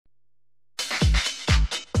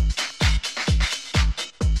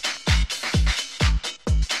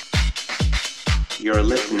You're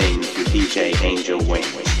listening to DJ Angel Wings.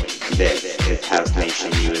 This is House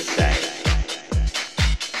Nation USA.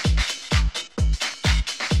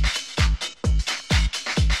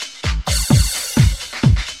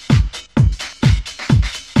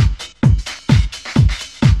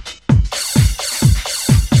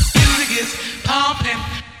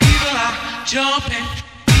 Jumping,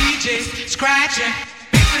 DJs scratching,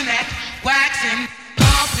 mixing that, waxing,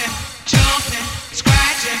 pumping, jumping,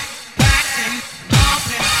 scratching, waxing,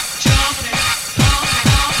 pumping, jumping, pumping,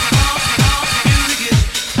 pumping, pumping, pumping. Music is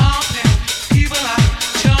pumping, people are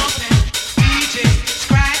jumping, DJs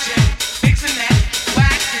scratching, mixing that,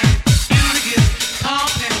 waxing. Music is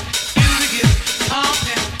pumping, music is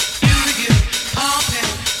pumping, music is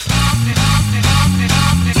pumping, pumping, pumping, pumping,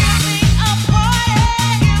 pumping. Give me a party.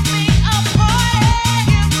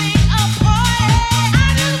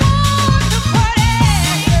 I just want to party.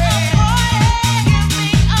 Give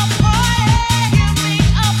me a party.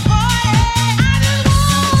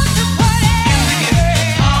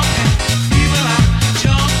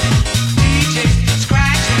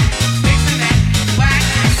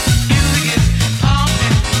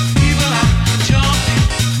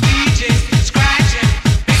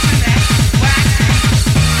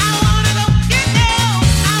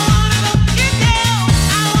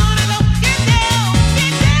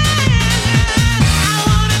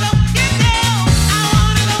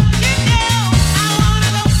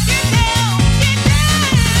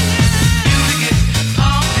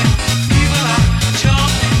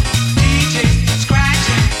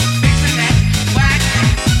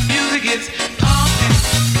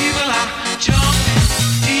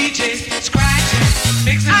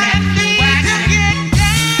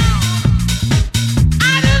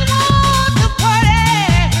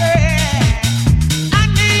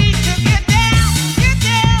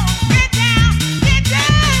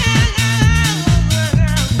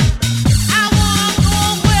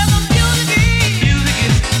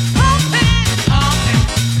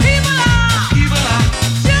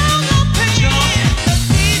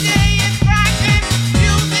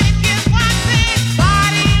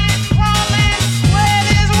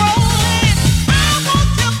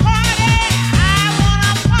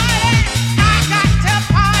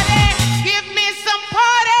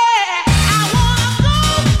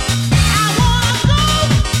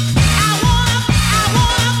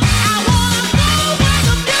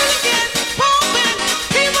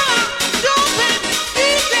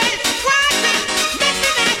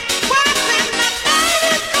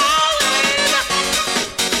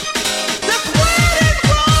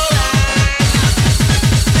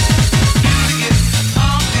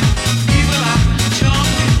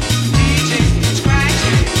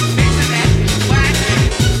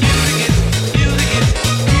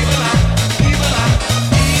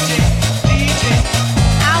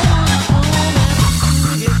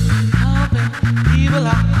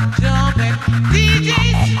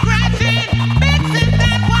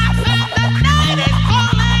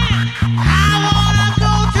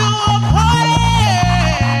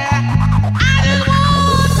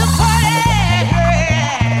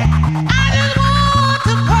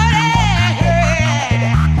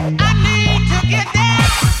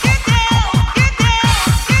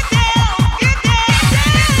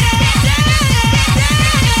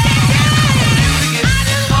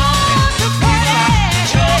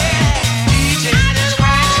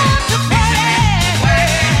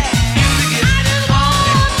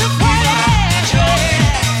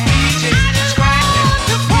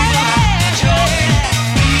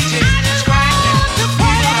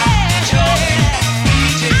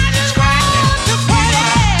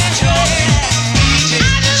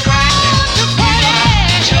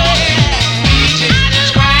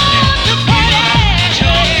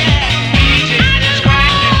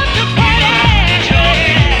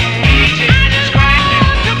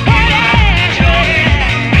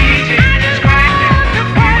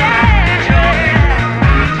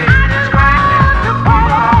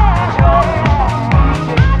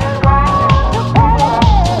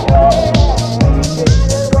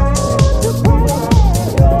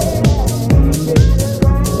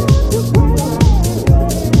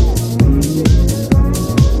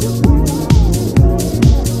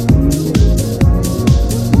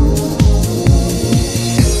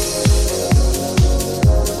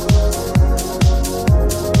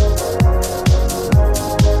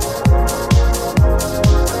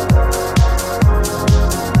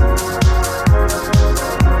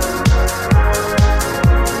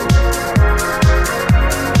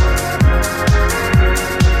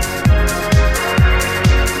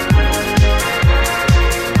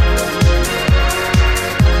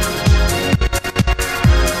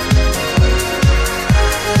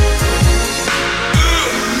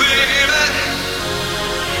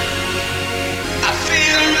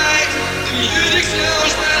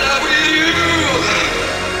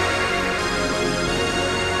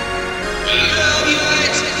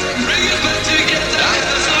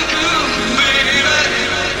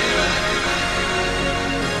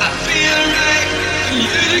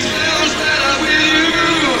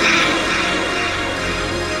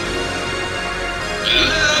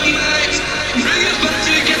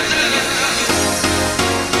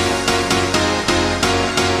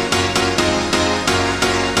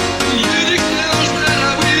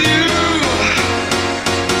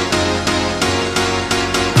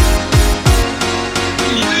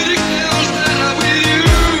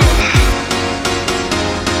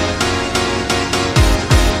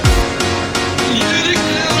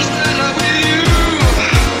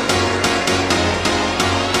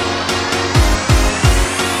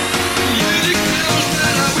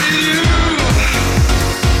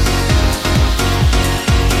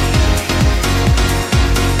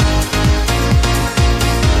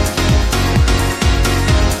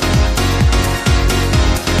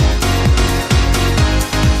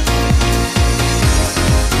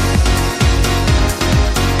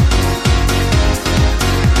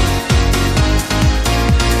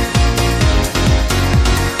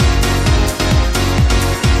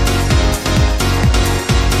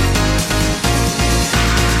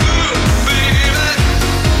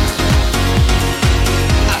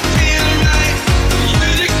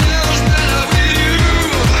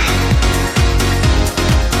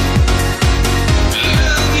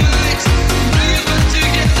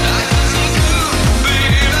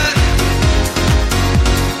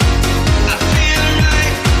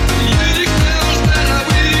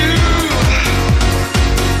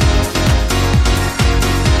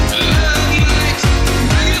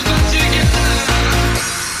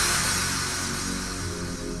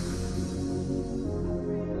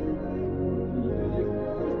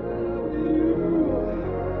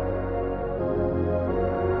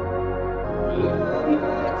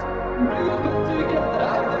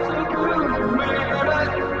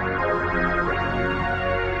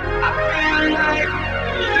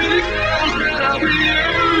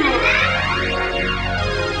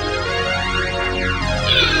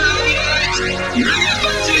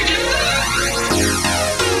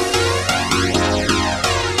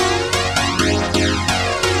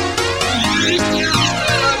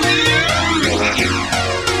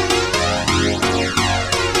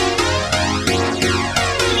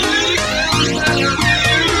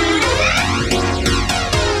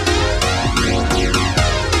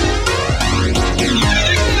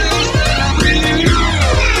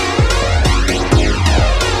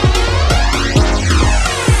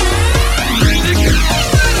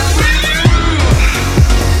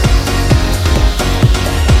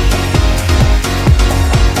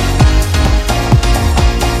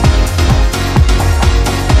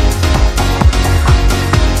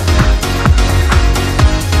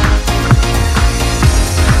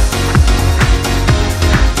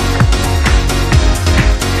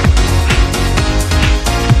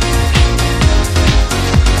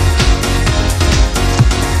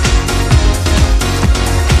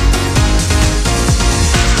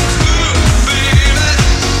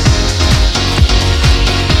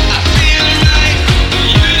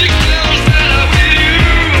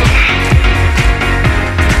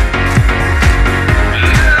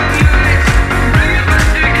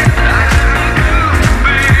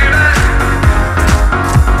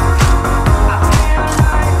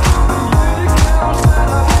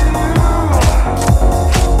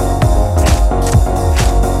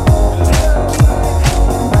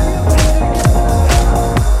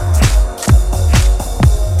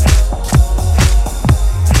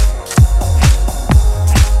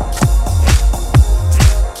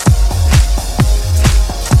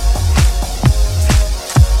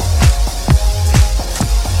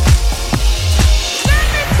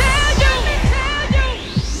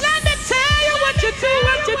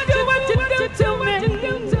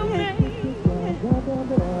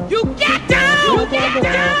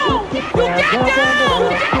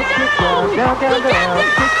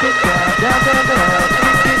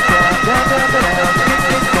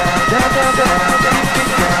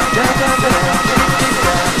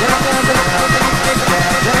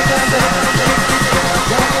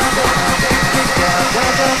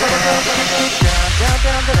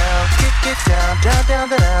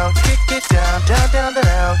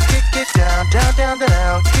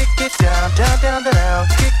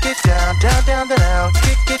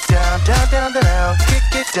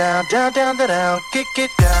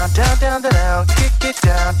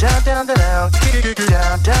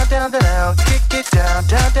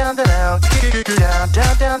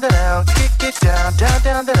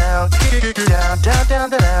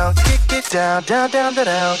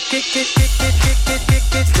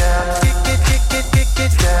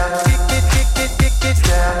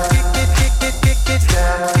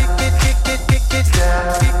 Down.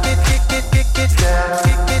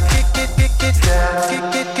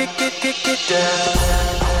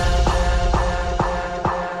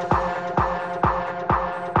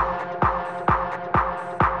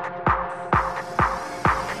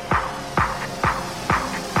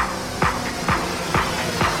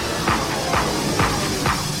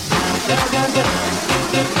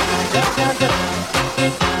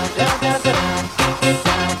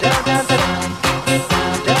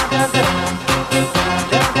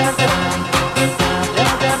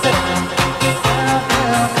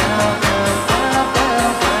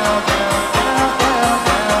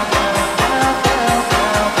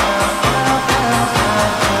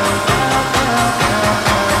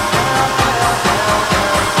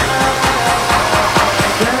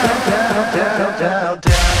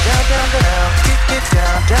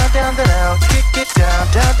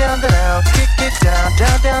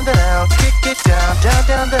 kick it down, down,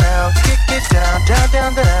 down the L, kick it down, down,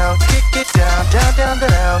 down the L, kick it down, down, down the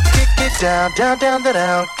L, kick it down, down, down the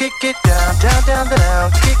L, kick it down, down, down the L,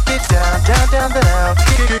 kick it down, down, down the L,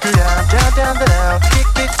 kick it down, down, down the L,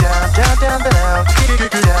 kick it down, down, down the L, kick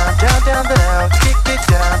it down, down, down the L, kick it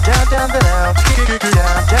down, down, down the L, kick it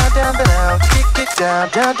down, down, down the L, kick it down,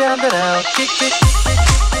 down, down the L, kick it.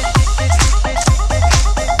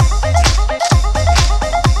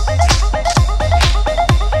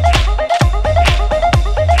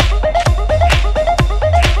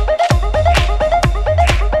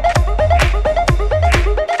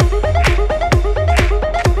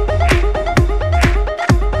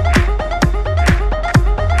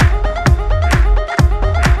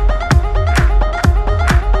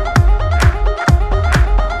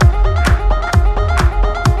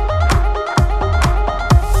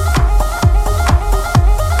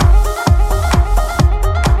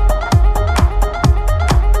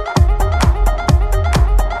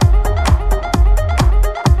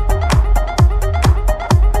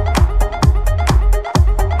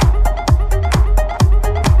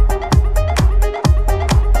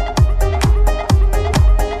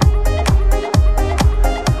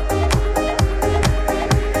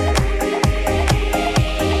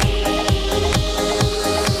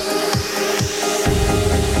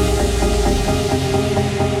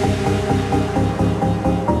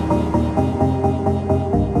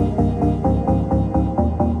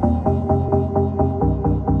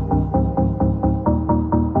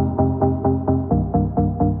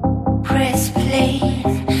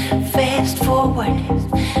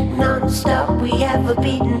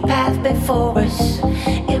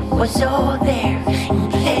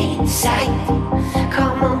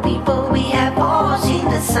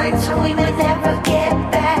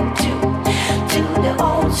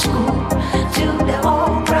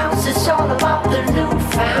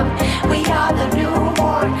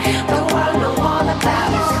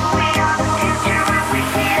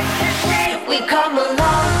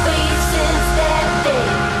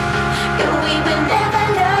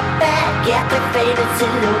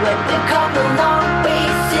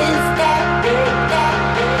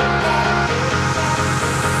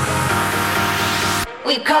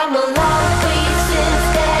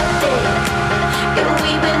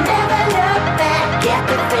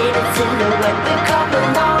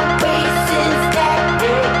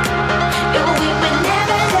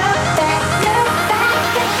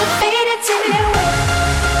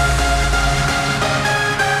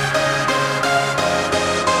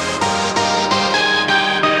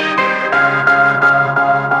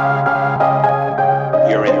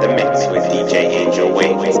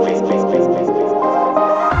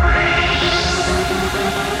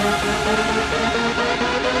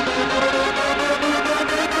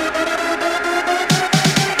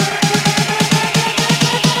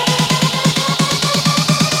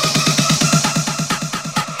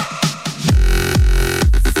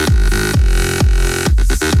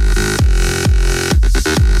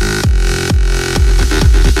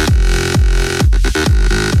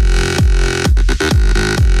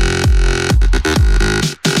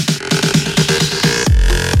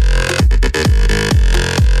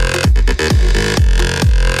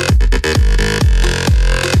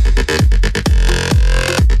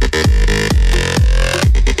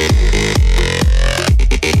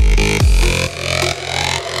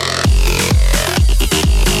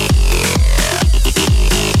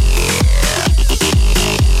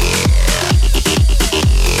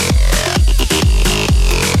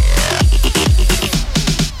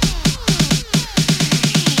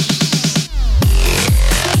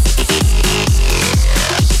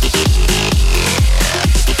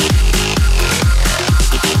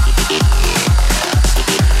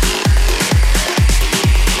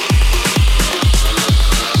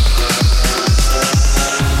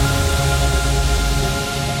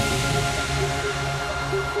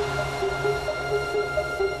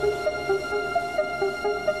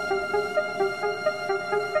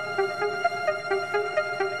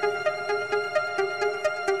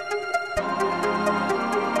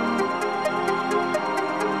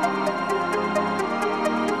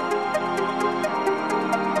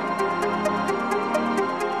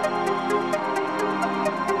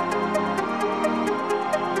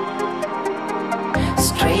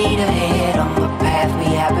 Straight ahead on the path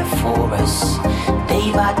we have before us.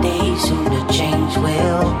 Day by day, soon the change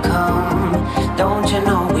will come. Don't you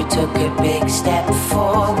know we took a big step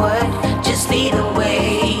forward? Just lead the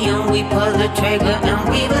way and we pull the trigger, and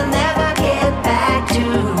we will never get back to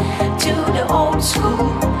the old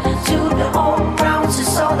school, to the old grounds.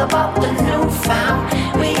 It's all about the newfound.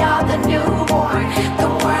 We are the newborn, the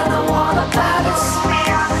world I want about.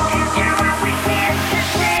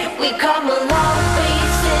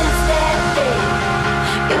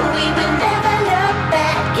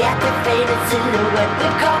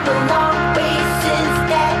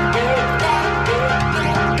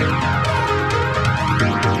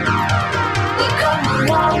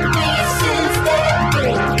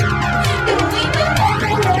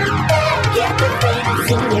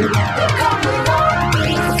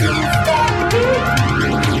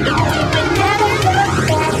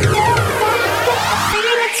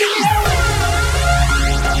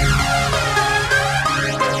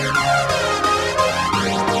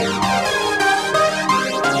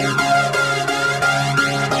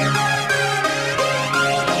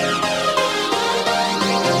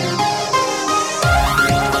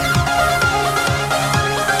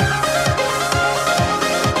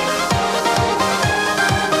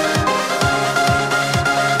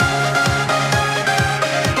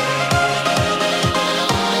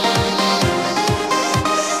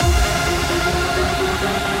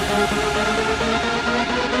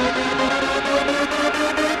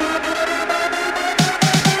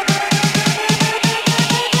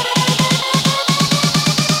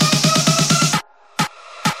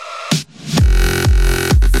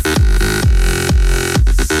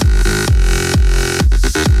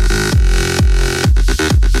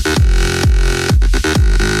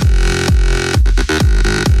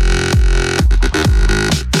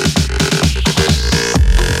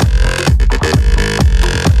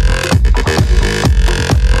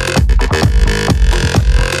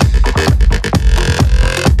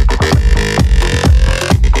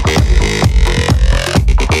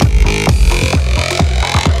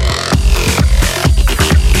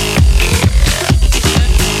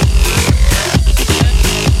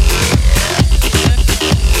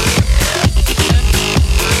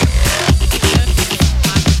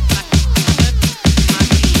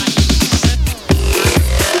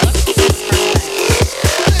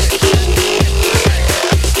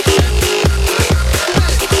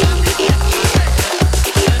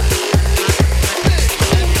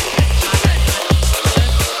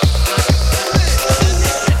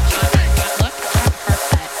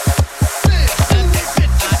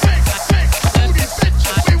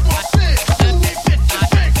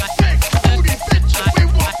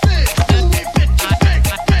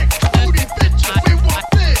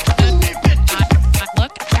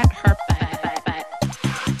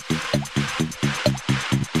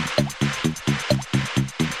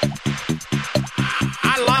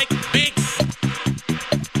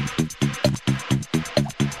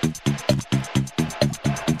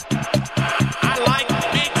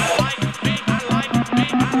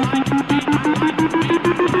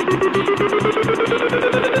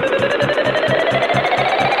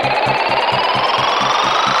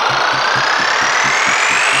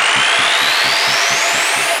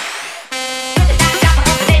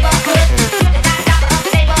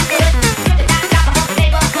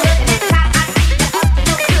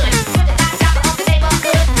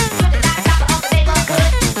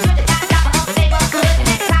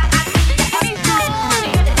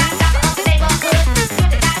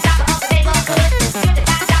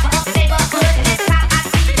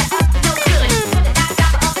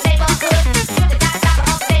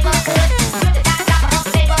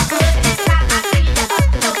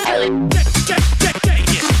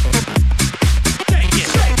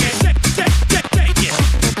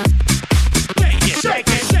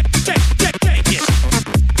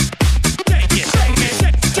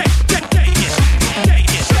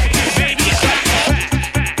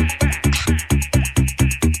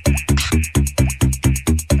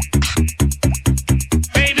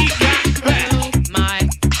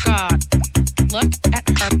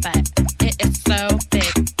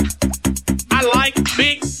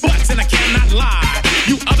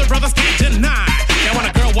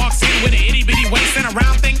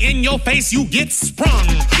 in your face, you get sprung.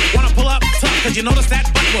 Wanna pull up tough, cause you notice that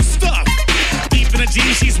butt was stuffed. Deep in the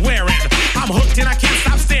jeans she's wearing. I'm hooked and I can't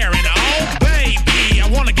stop staring. Oh, baby, I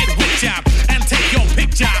wanna get with ya and take your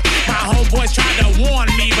picture. My homeboys tried to warn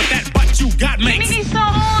me, but that butt you got makes me so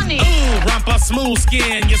horny. Ooh, rumpa smooth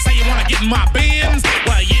skin. You say you wanna get in my bins?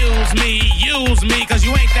 Well, use me, cause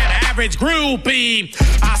you ain't that average groupie.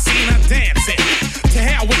 I seen her dancing. To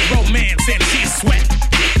hell with romance, and she's sweat,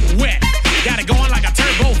 wet. Got it going like a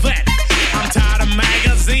turbo vet. I'm tired of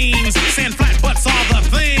magazines, saying flat butts all the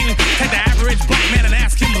thing. Take the average black man and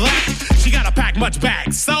ask him that. She gotta pack much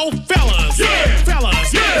back. So fellas,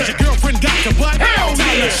 is your girlfriend got the butt? Hell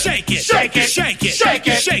Tell yeah. her shake it, Shake it. shake it, Shake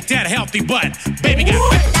it. shake that healthy butt. Baby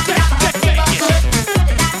got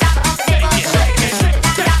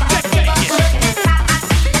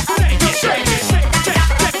shake it.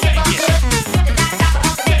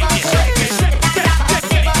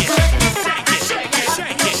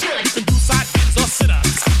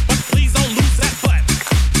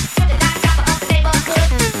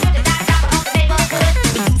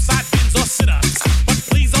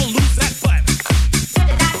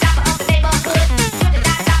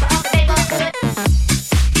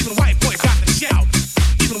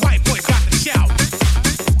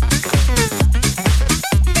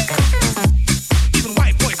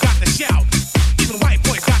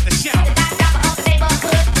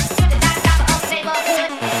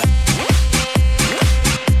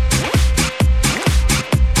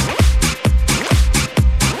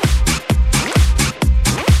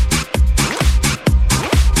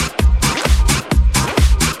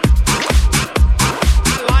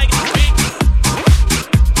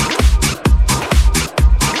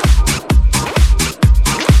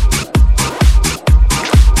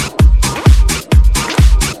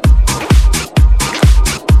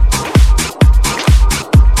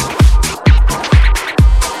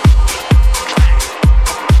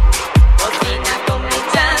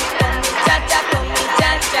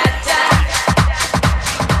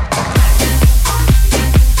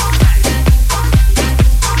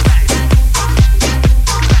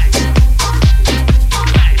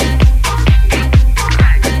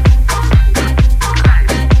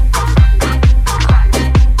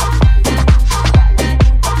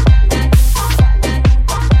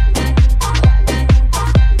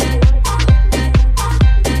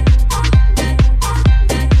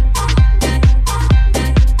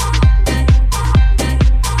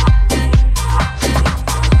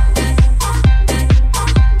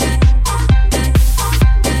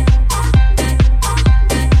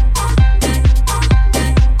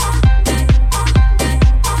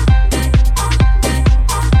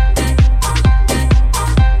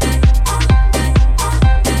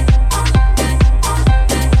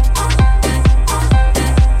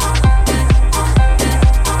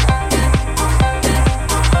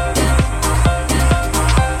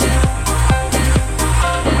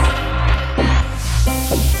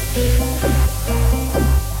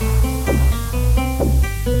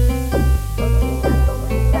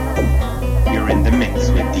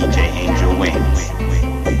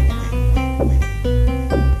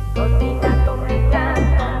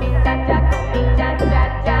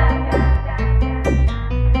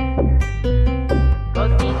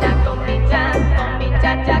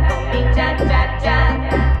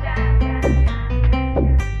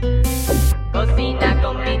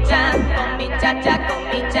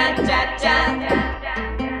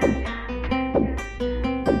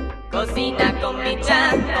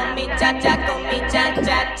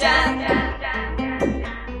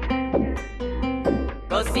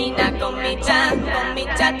 Cocina con mi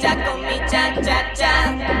cha-cha, con mi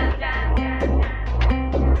cha-cha-cha.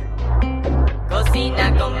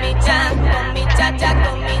 Cocina con mi cha-cha,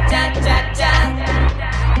 con mi cha-cha-cha.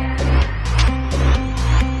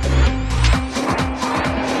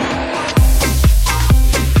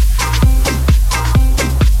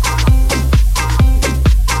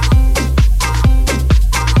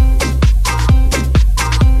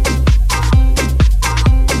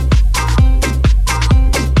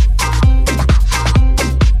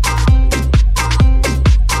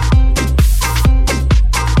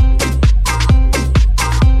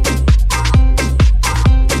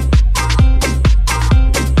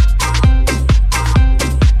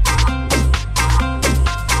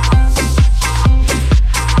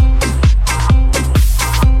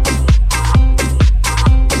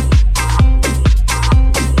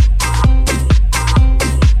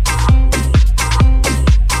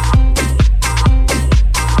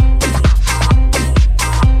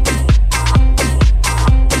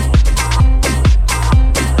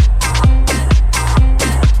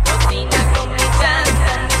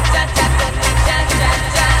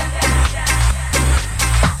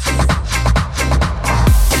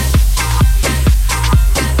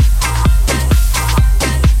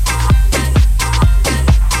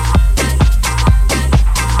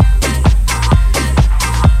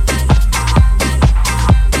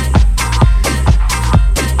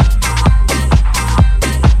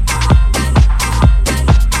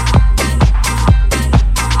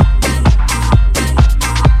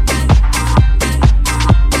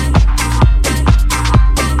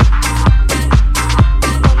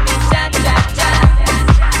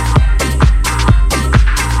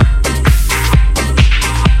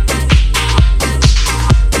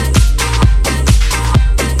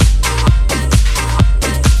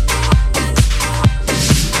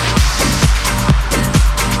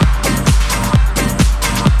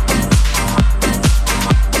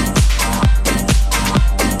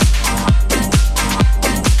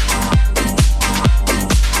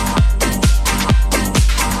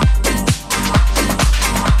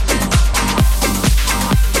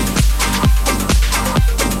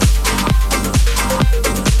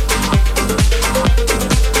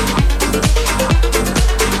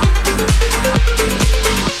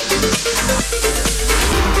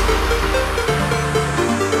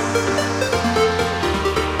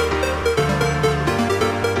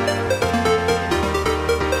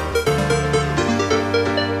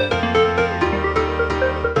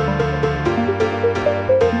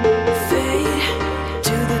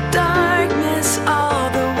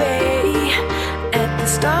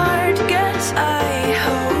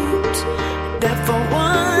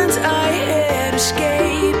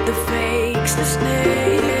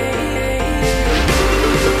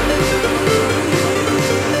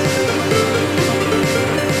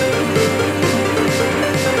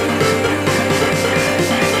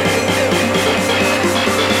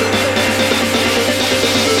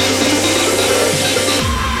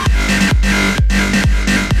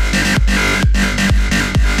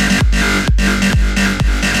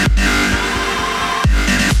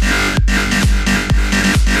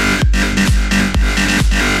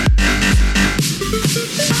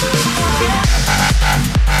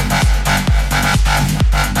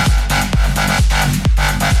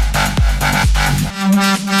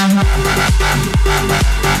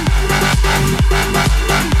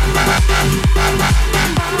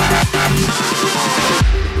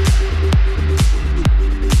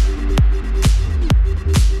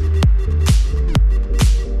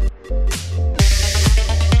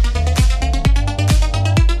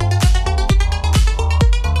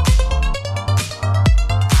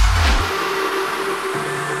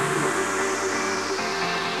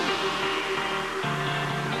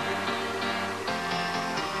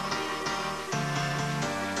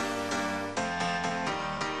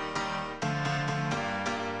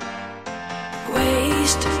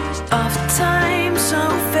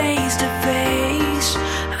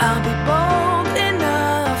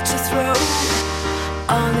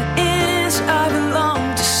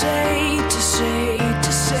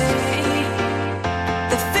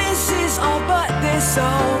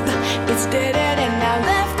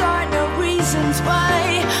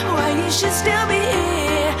 should still be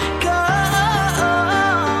here. Go.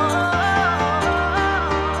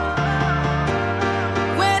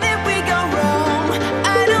 Where did we go wrong?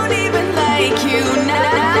 I don't even like you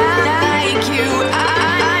now. Like you,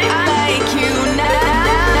 I like you now.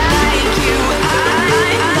 Like you,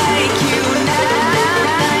 I like you now.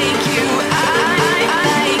 Like you, I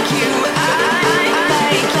like you.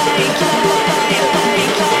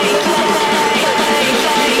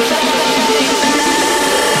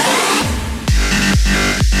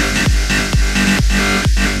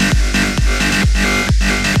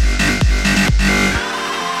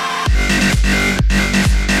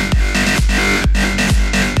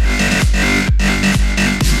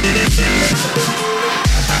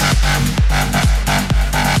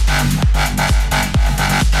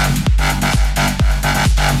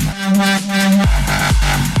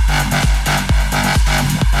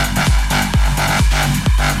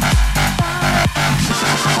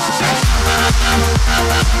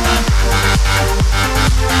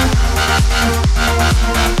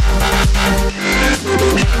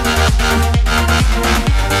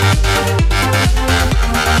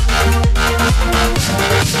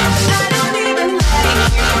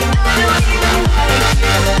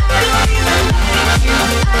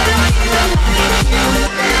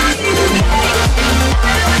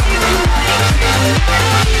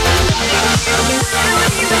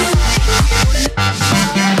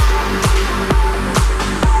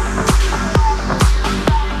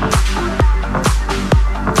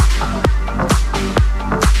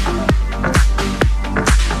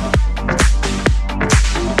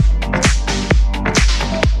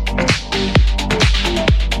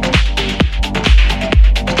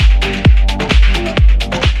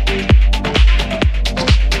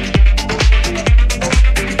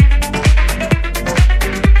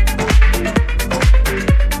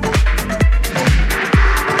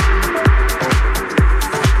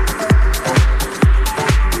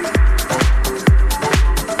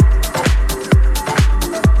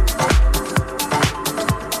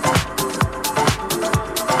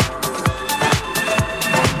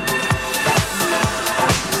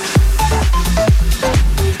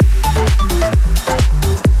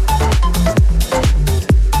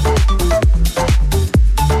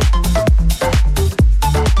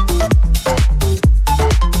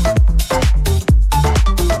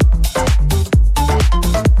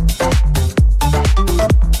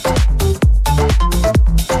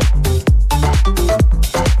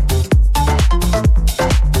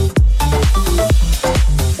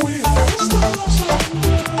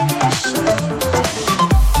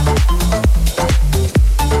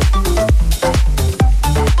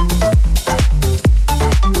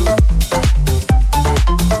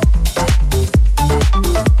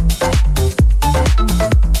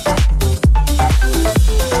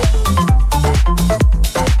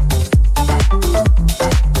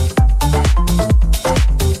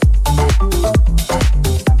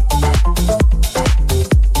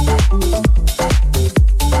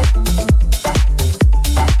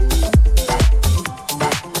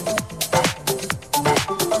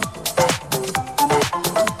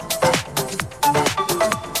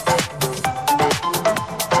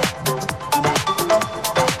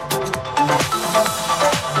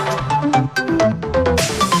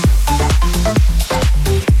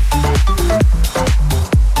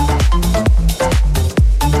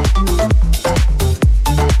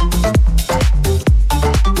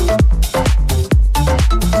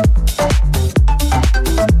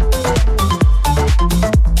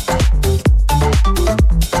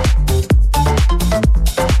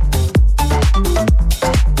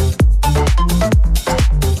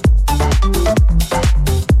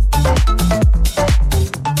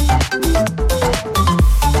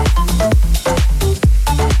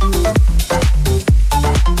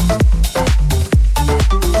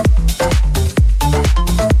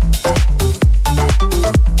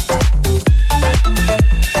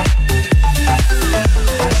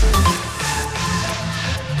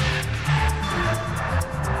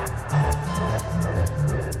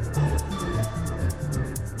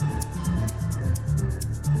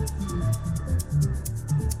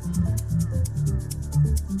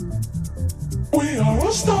 We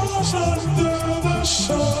are stars under the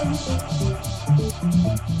sun.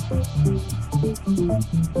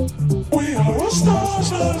 We are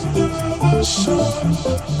stars under the sun.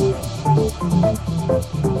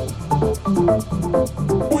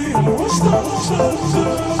 We are stars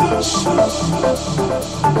under the sun.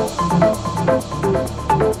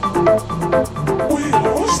 We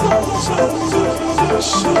are stars under the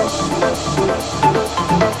sun.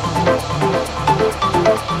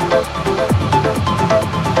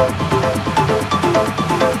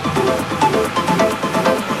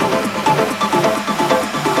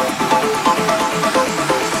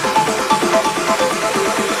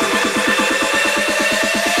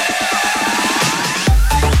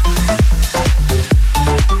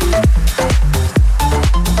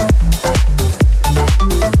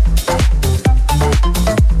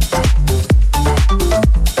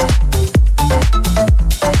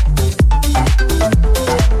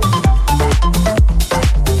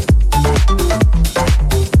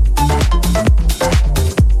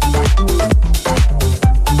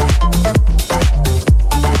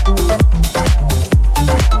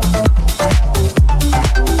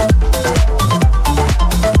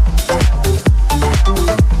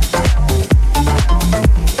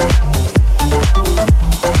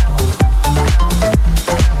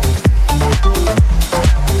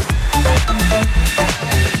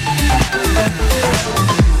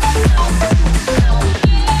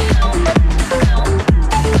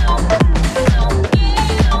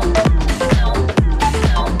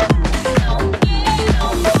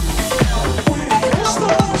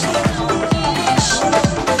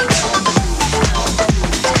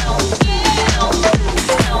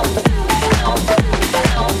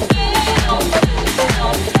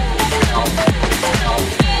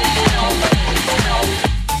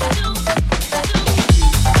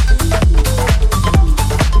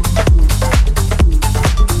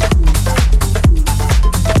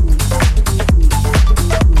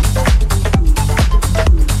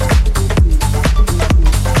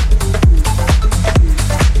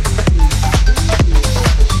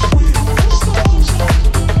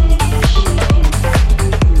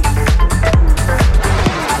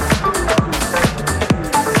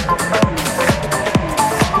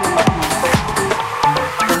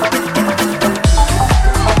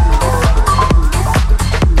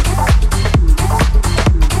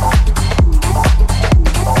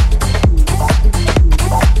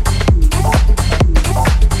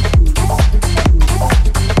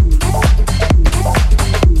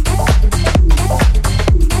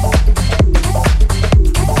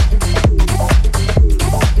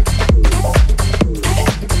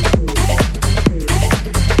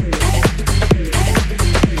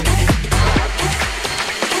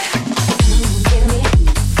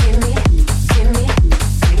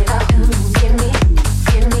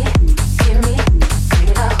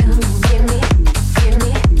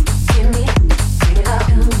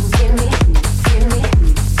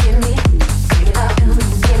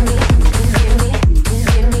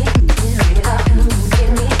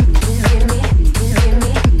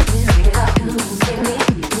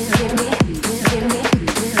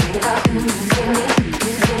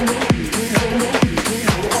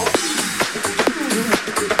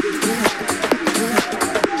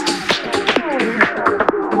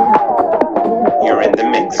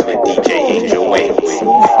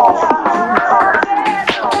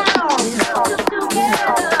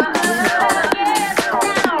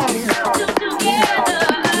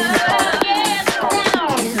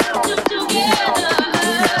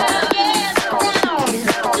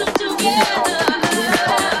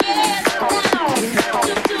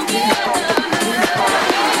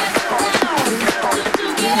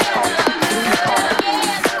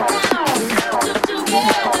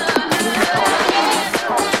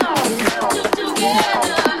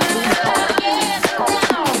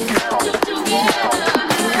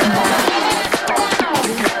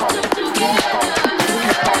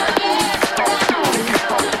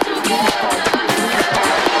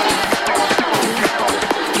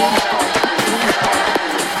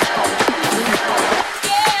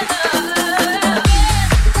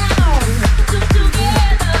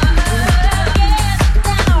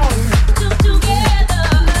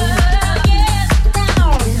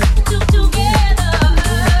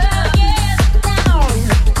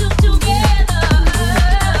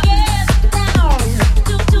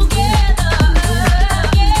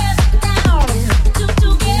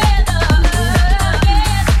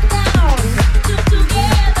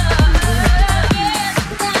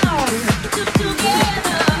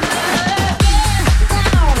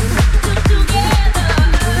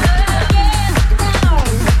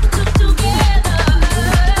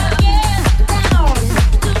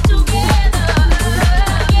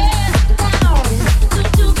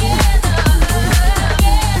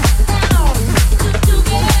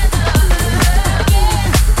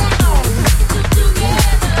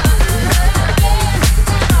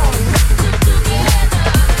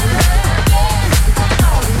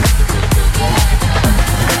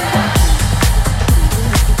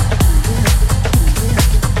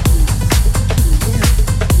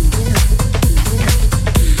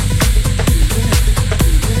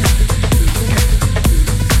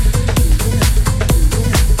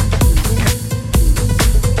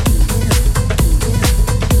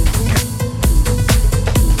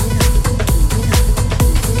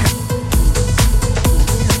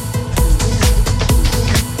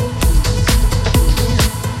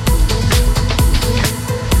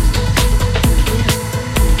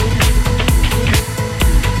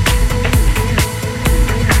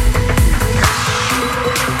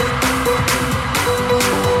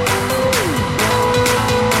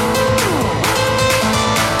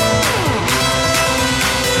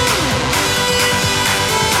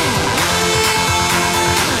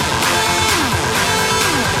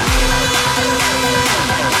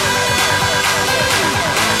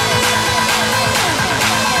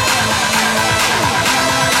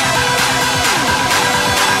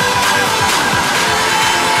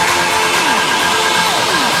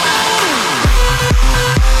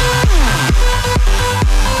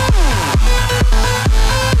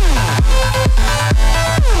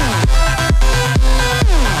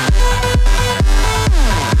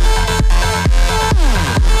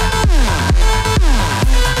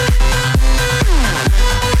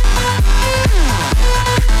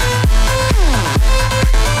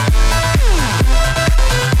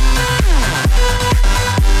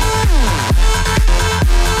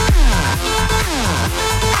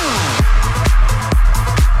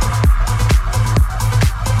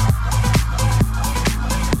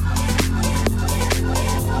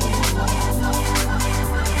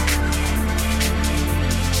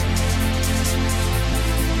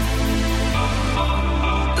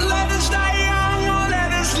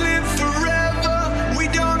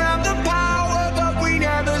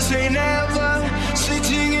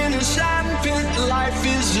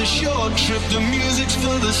 trip, the music's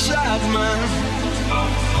for the sad man.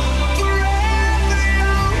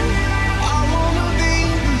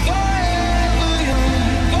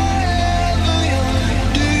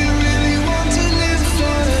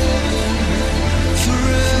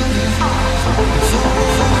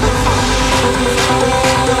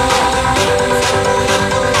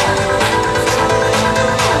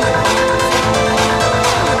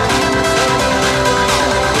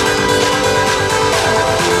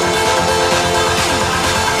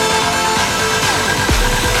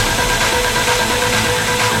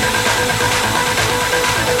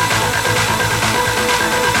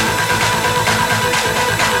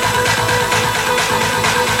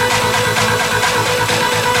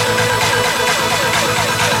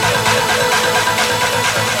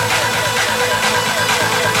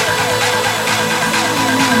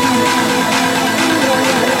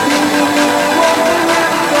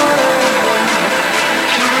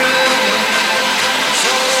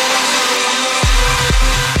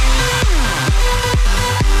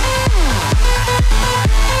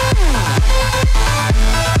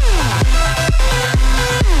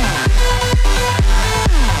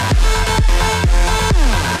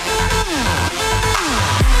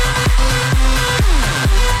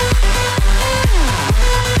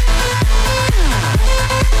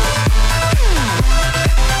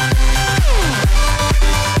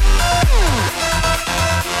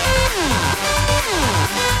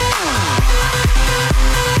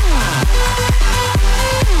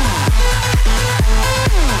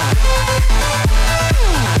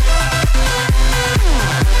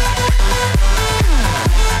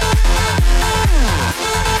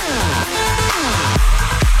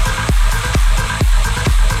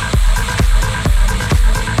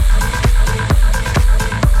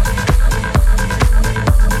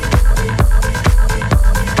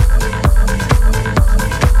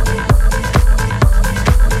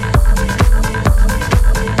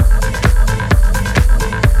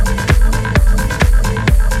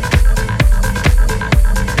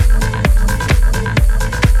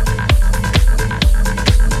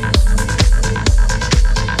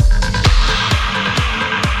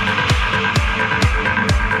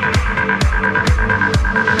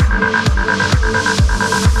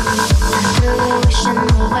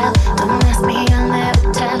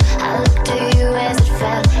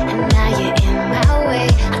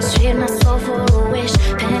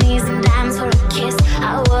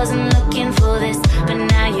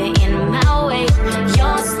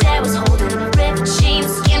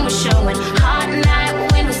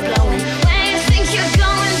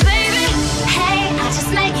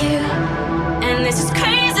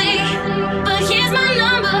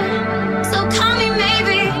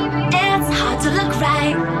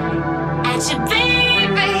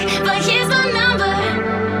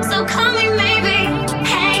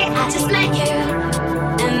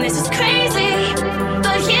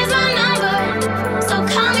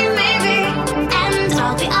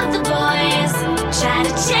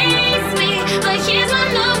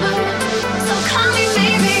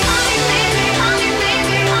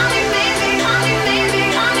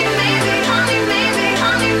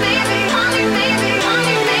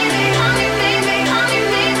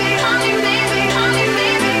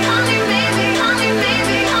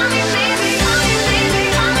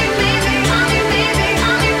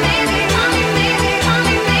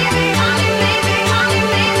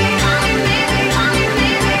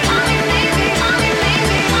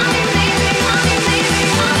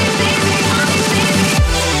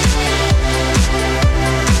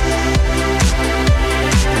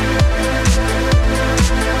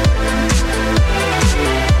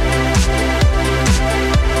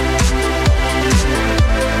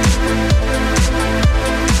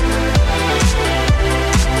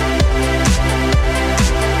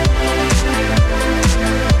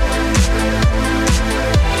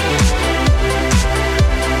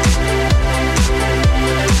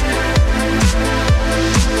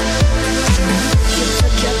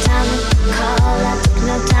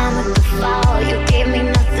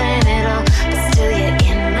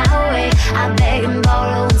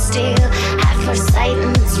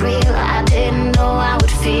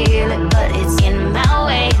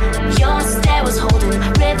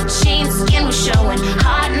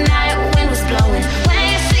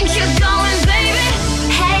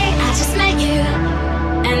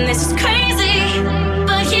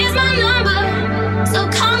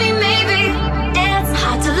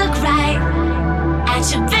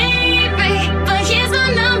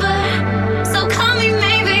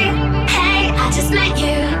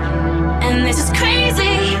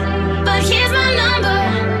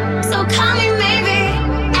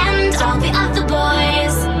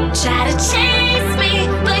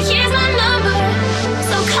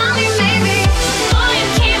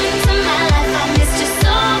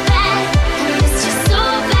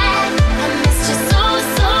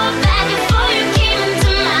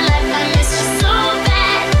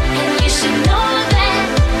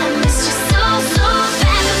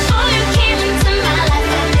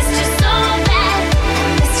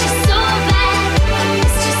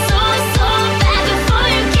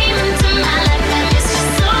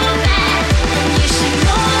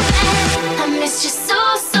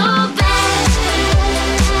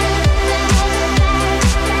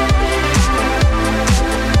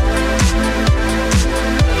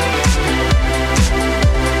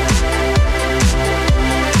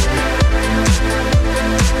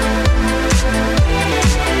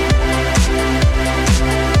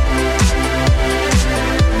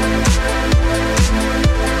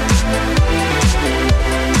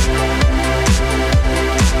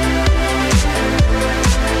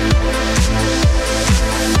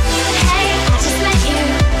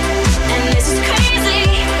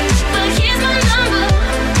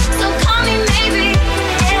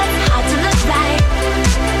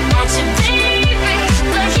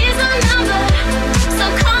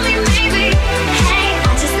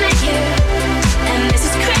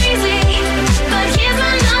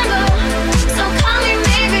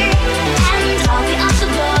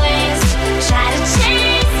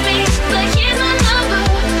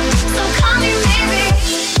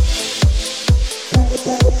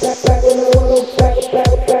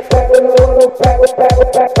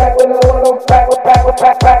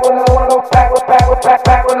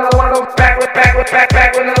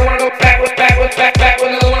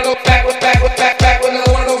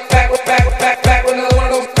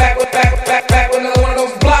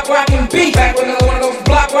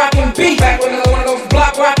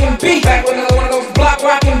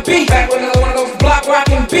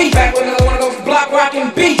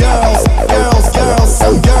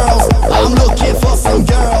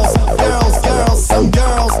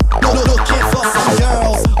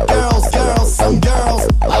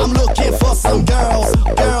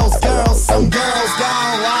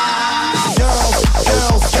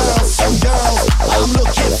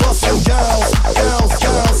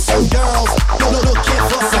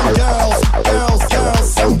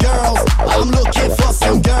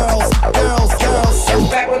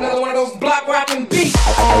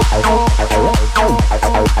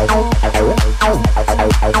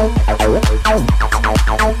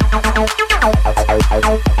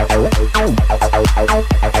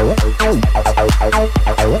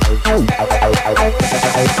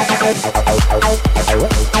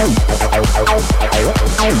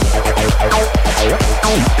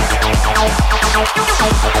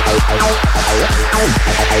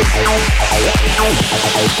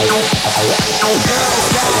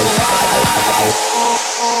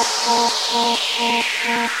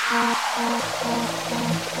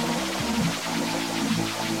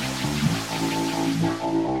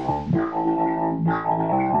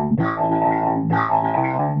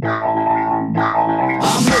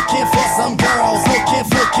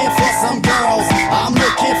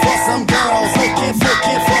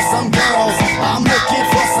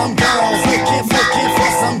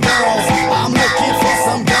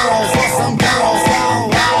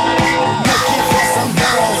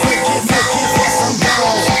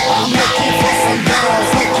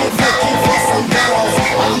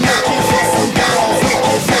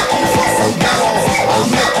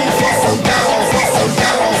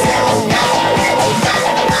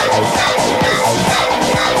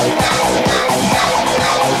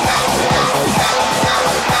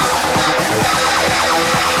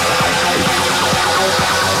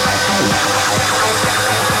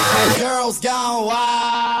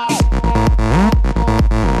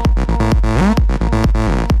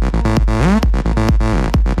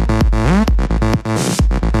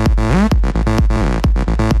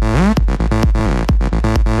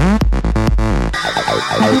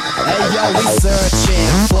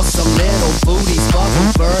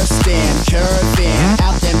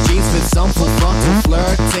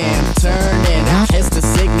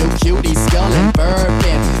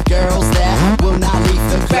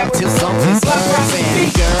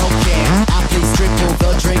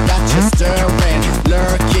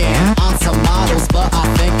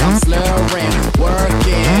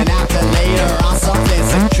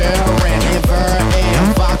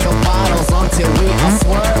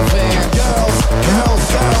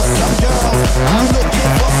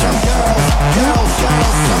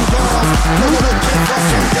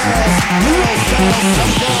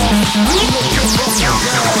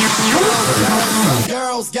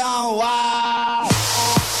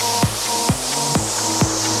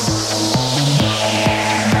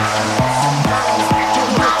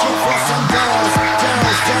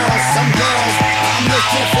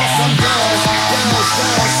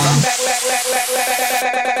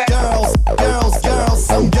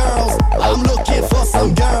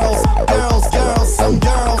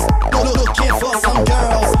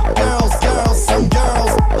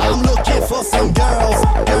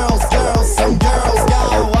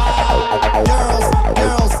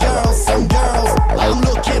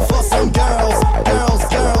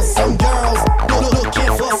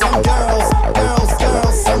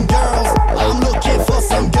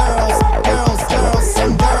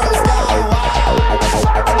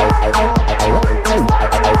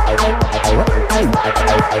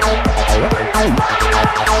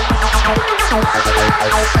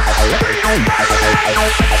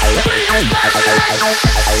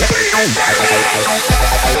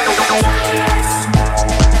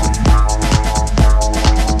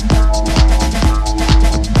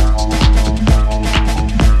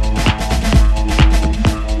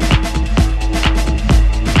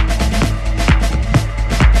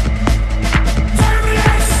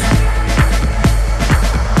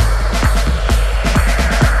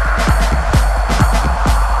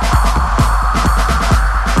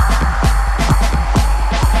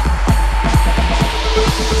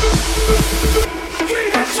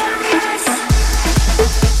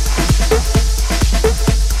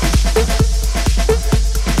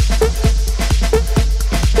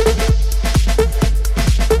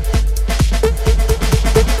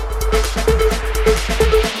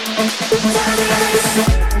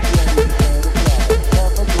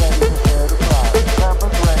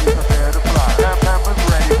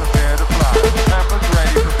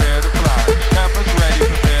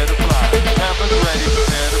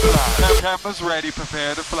 Cameras ready,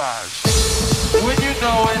 prepare to flash. When you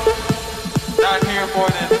know it, not here more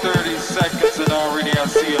than 30 seconds and already I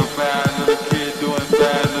see a bad little kid doing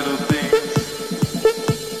bad little things.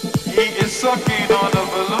 He is sucking on a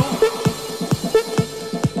balloon.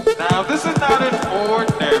 Now this is not an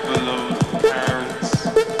ordinary balloon, parents.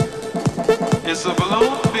 It's a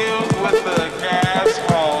balloon filled with a gas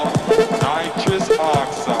called nitrous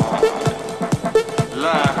oxide.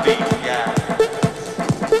 Laughing gas.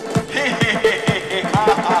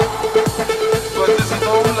 But this is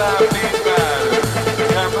no laughing matter.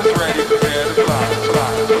 Cameras ready, prepare to fly, fly,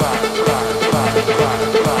 fly, fly, fly, fly,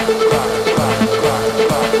 fly, fly, fly, fly, fly, fly, fly,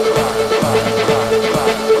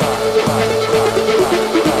 fly, fly, fly,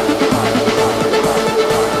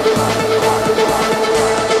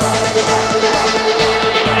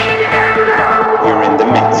 fly.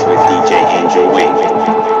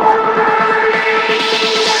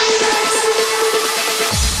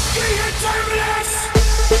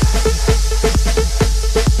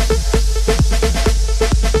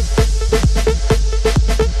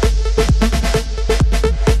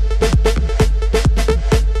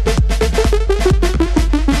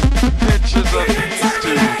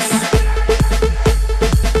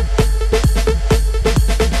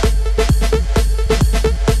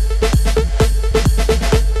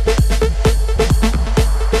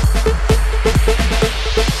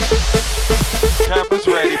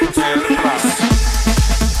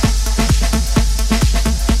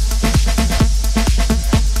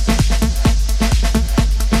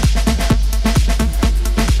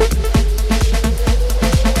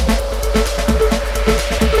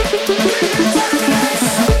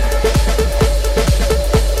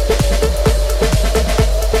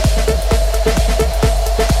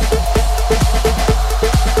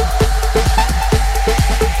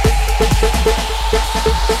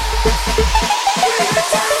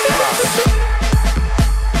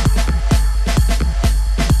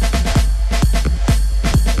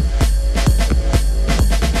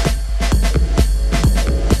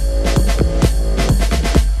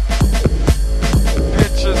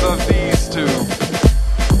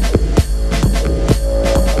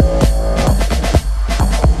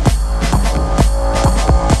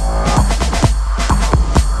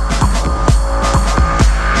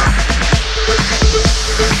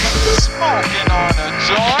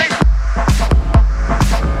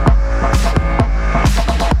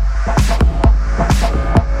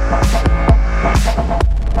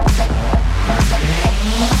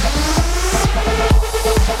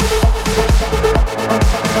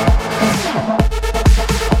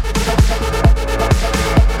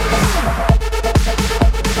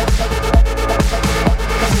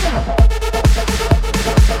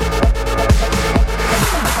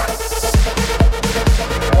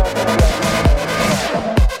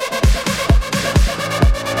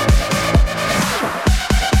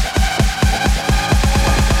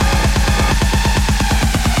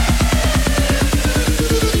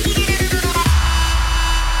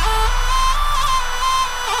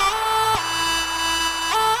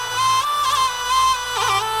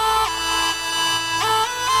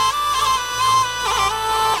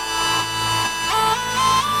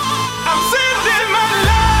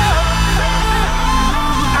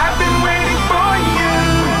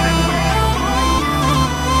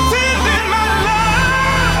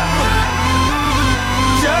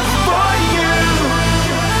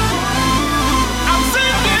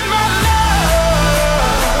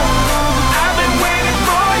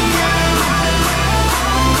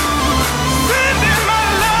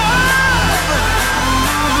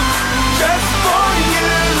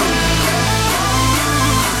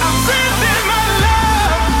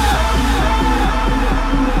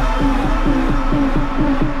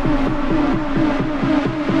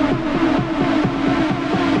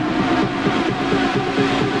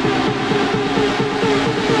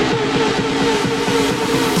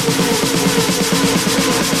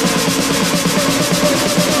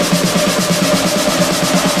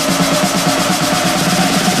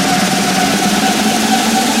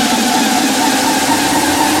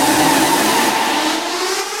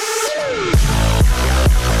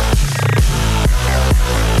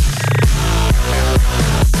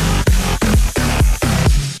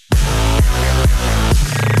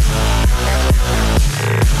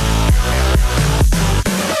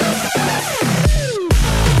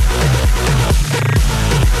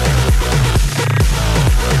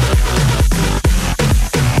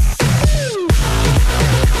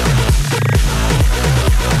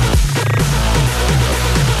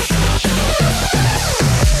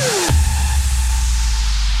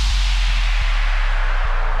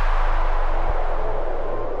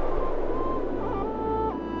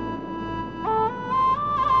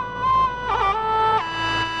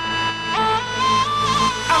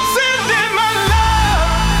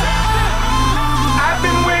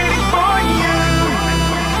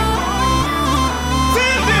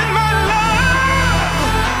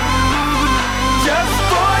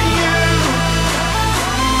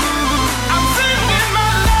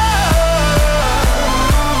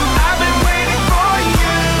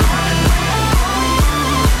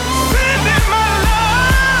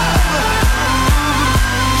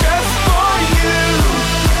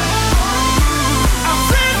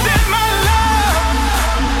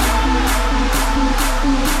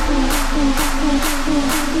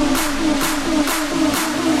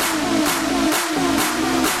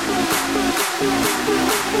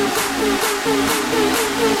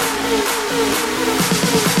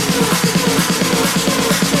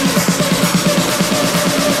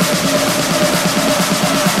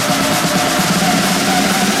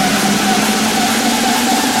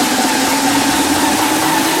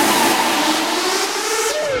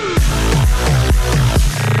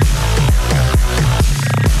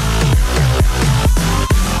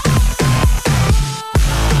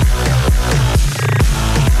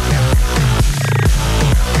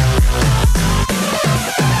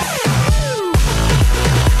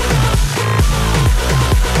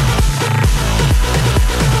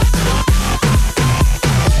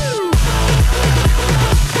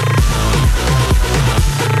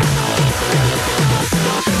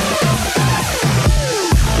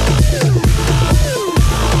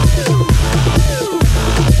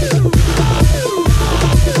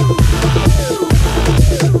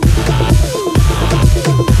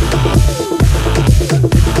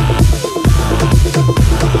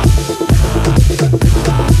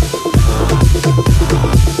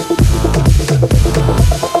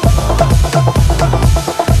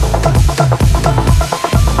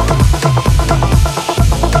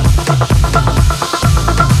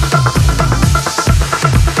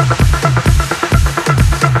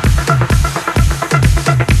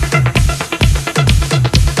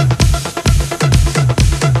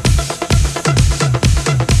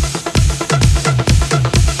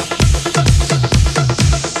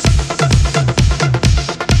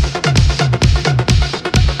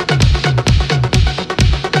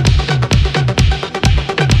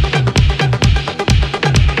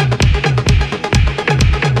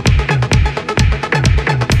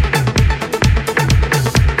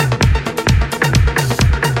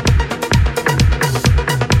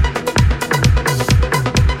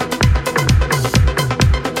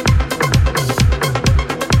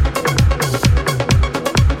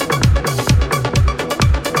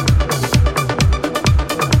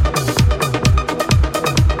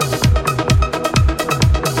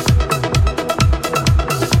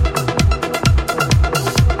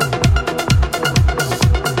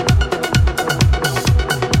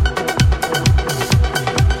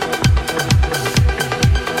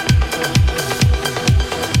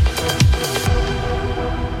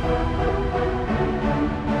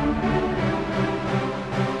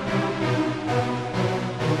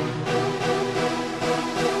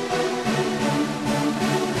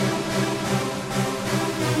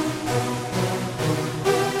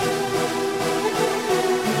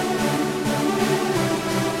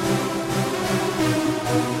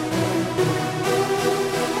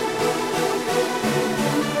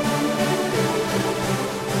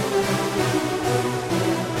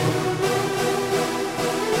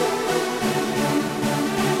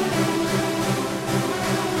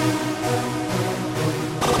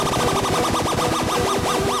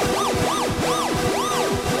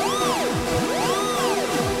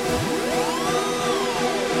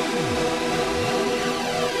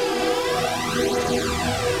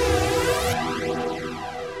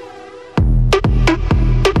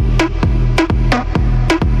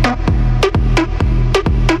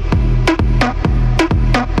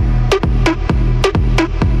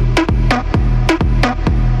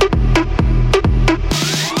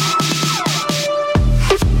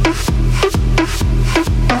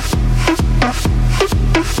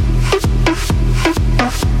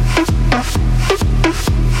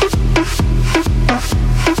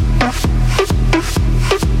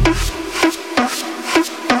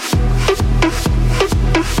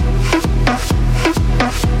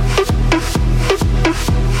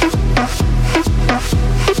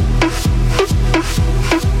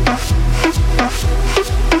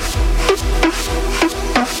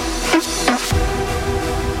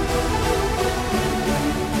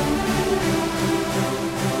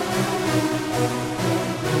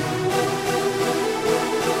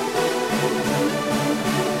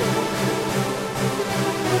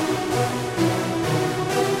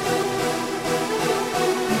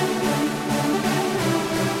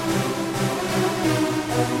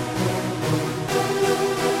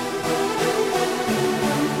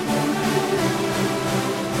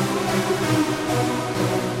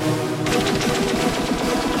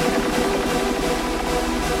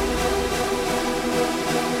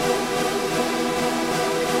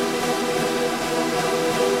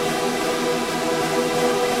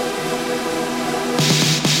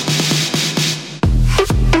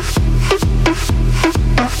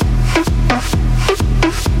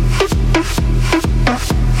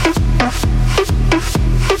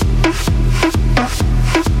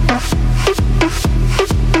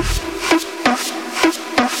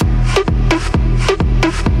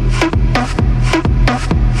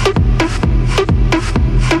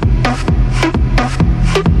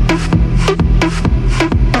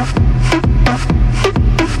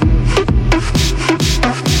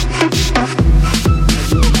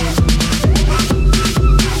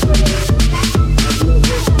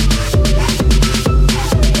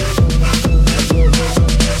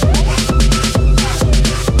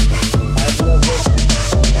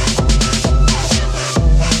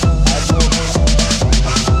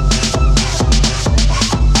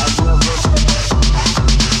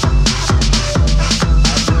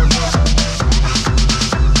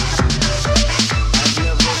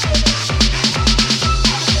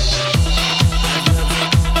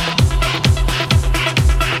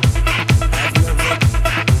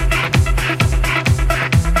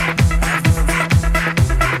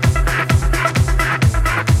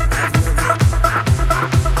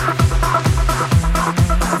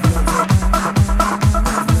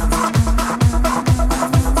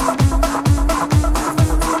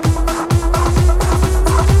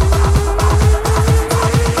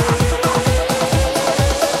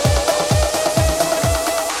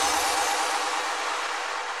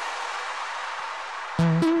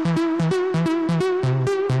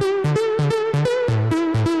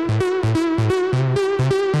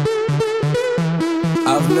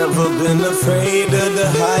 never been afraid of the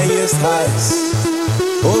highest heights,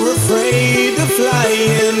 or afraid of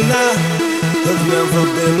flying. I have never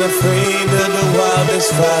been afraid of the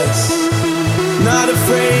wildest fights, not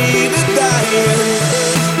afraid of dying.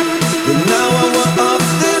 But now I want off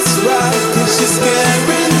this ride, 'cause you're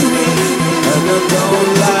scaring me, and I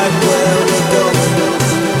don't like where we're going.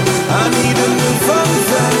 I need a new fun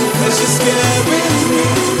fact, 'cause you're scaring me,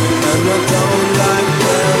 and I don't like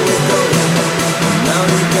where we're going. Now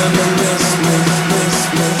you're gonna miss me, miss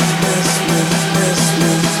me, miss me, miss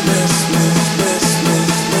me, miss me, miss me, miss me.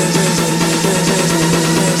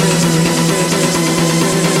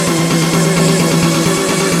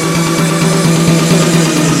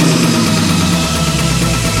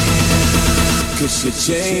 'Cause you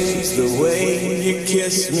changed the way you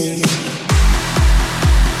kiss me.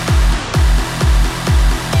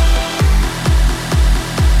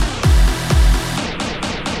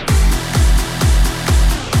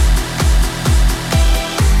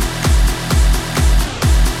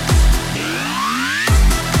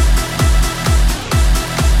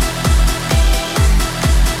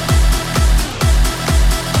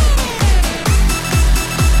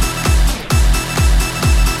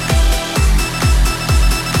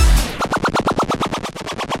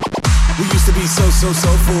 So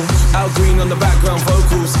soulful, Al Green on the background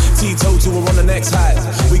vocals, Teetotal we're on the next height.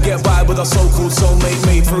 We get by with our so-called soulmate,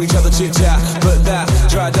 made for each other chit-chat. But that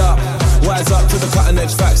dried up, wise up to the cutting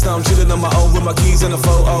edge facts. Now I'm chilling on my own with my keys and a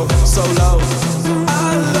photo, solo.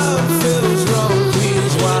 Our love feels wrong,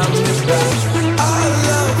 please wind me back. Our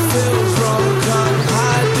love feels wrong, can't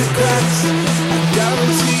hide the cracks. I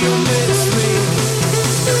guarantee you'll miss me,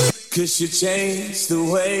 'cause you changed the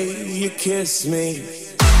way you kiss me.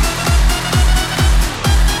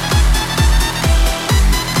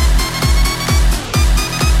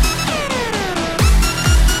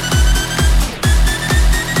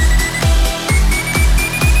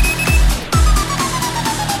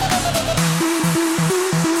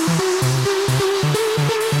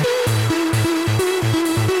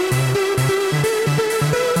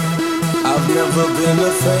 Never been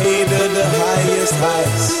afraid of the highest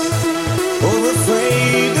heights, or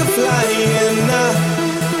afraid of flying. I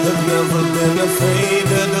have never been afraid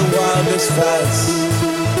of the wildest fights,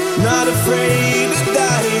 not afraid of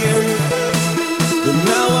dying. But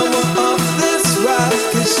now I want off this ride,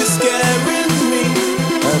 'cause you're scaring me,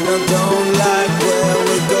 and I don't like where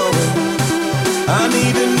we're going. I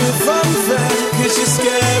need a new fun fact, 'cause you're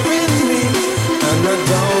scaring me, and I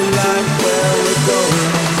don't like where we're going.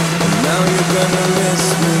 Now you're gonna miss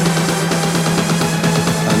me,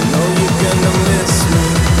 I know you're gonna miss me,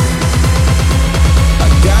 I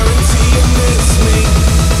guarantee you'll miss me,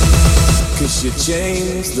 'cause you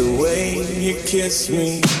changed the way you kiss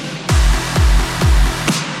me.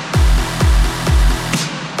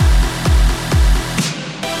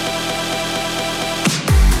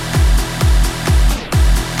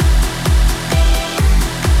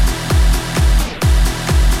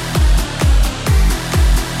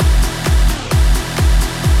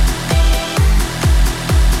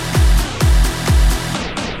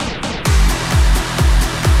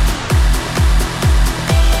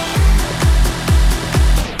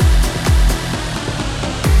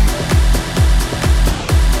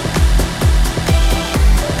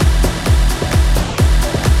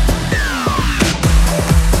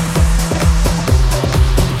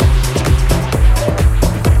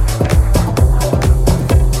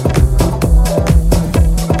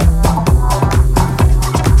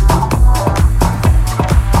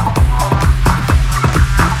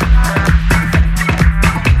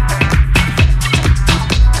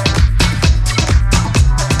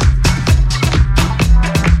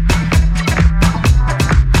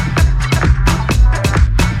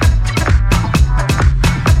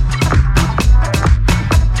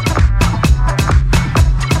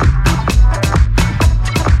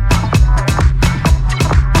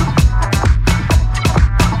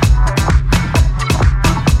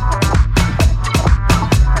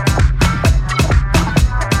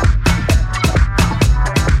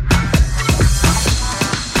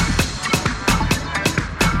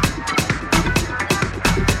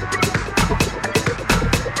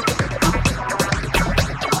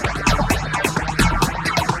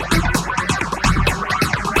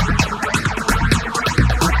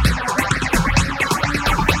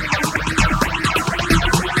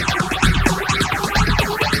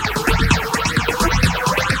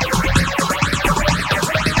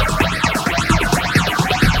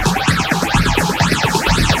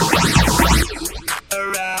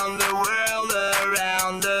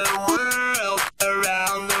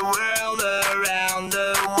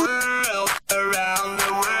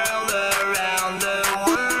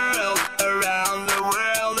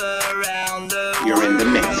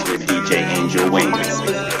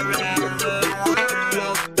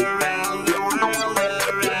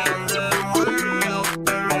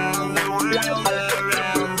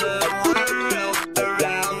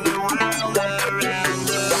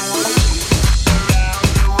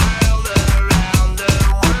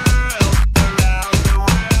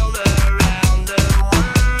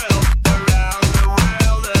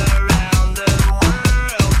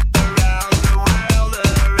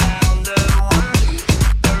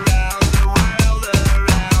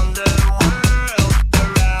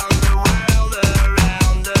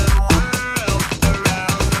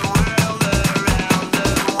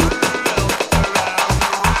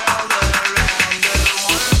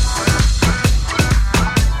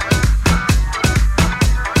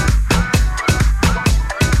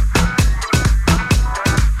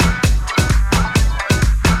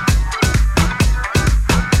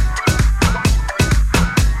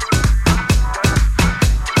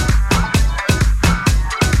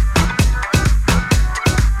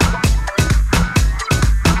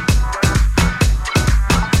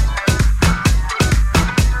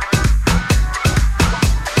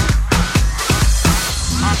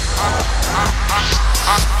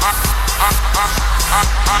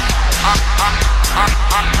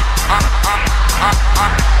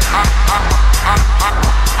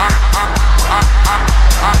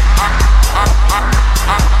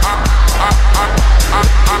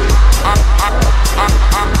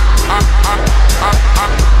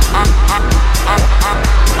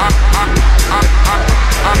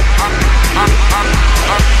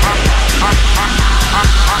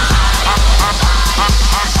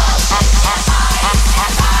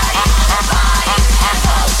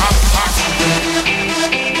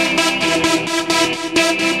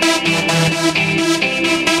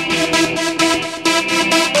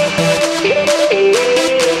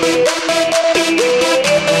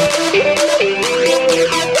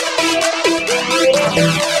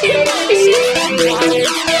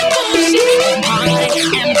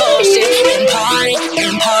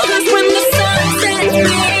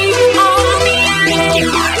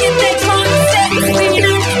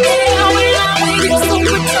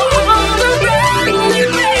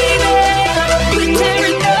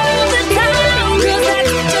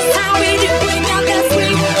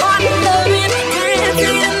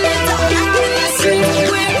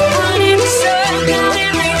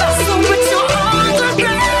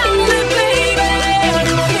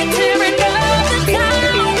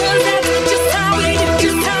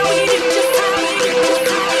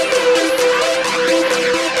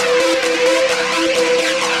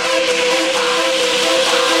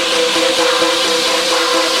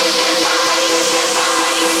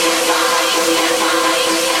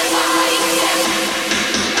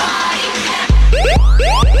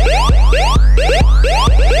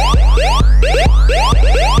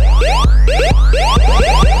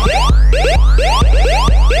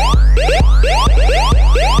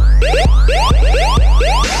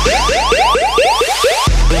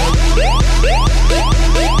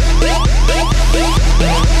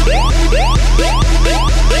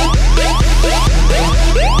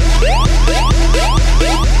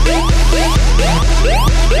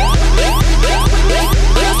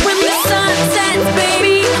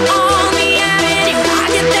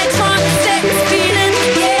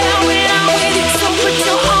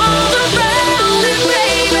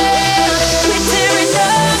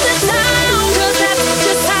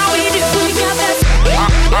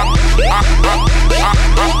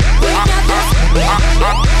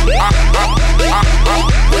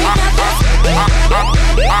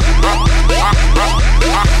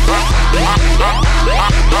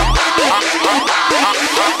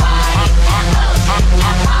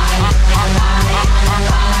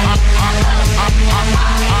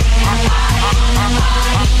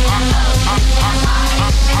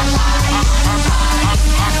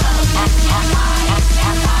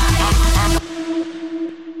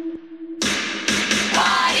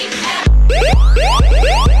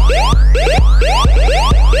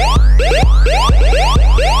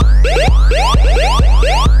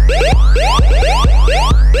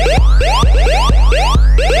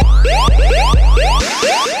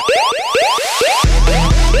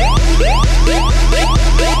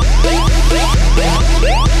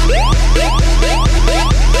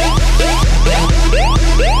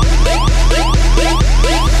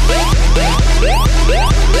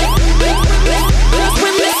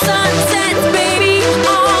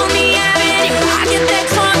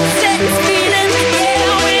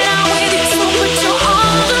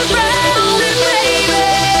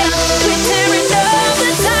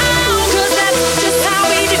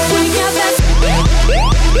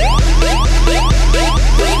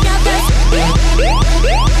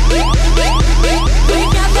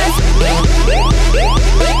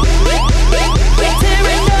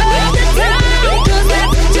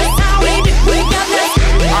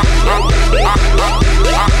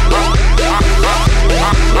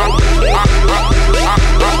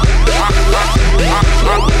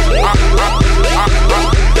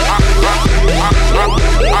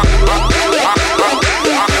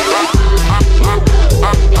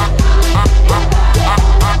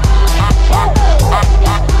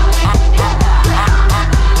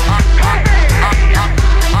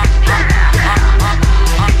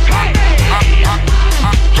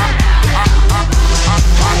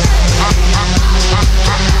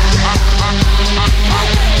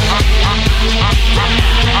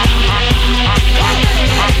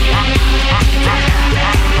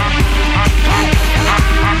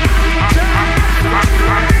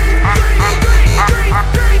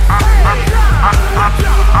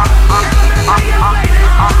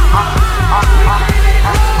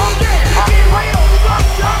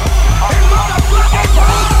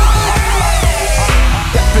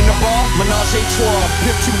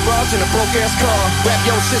 grab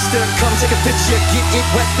your sister, come take a picture, get it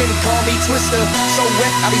wet, then call me Twister. So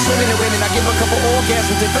wet, I be swimming in it, and I give a couple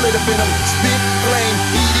orgasms and fill it up in them. Spit, flame,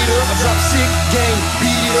 heat it up, I drop sick game,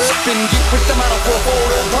 beat it up and get with the model for a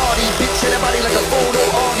photo party. Bitch, hit that body like a photo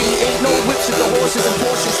Audi. Ain't no whips at the horses and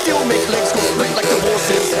Porsches, still make legs go split like the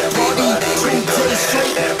horses. Party, 3 days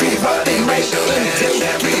straight, do rock the night and day.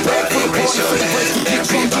 Get it back for the party favors, get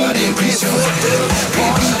drunk and get fucked up.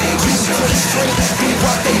 Party, 3 days straight, do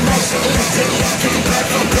rock the night and day. Get it back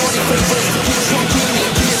for the party favors, get drunk and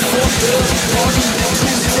get fucked up. Party,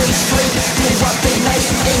 3 days straight, do rock the night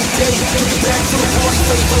and day. Get it back for the party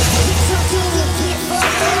favors, get drunk and get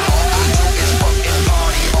fucked up.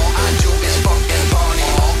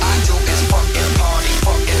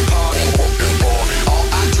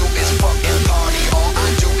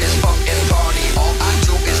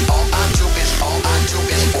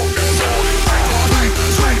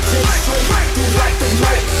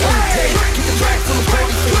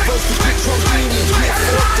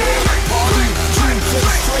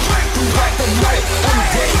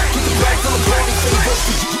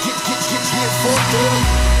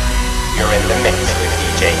 You're in the mix with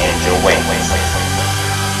DJ Angel Wings.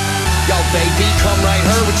 Yo, baby, come right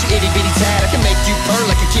here with your itty bitty tat. I can make you purr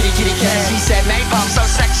like a kitty kitty cat. She said, Napalm so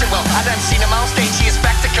sexual. I done seen him on stage, he is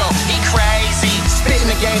spectacle. He crazy, spitting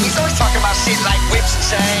the game. He's always talking about shit like whips and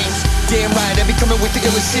chains. Damn right, I be coming with the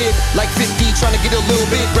illest shit. Like 50, trying to get a little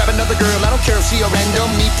bit. Grab another girl, I don't care if she a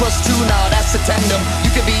random. Me plus 2, nah, that's a tandem.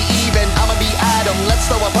 You can be even, I'ma be Adam. Let's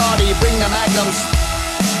throw a party, bring the magnums.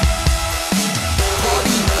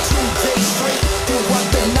 Party, 2 days straight, do what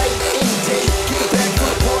the night and day. Get it back for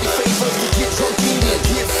the party favors, we get drunk and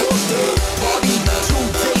get fucked up. Party, 2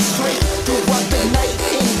 days straight, do what the night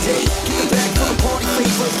and day. Get it back for the party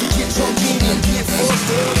favors, we get drunk and get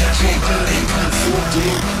fucked up.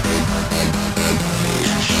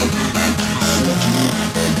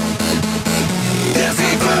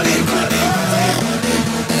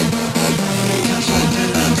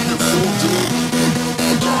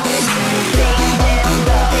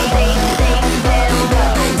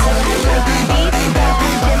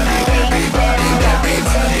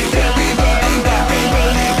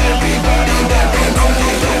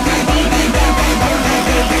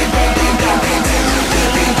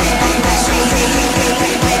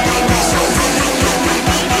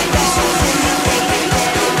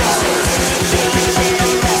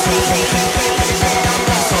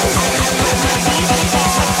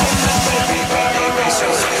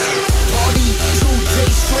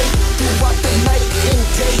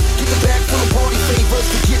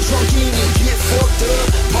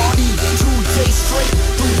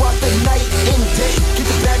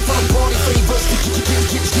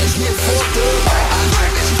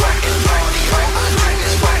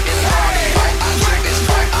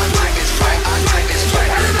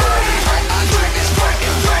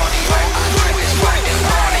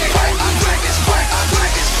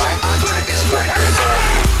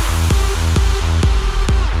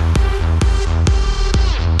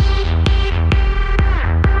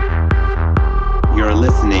 You're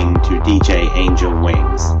listening to DJ Angel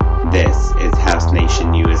Wings. This is House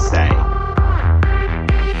Nation USA.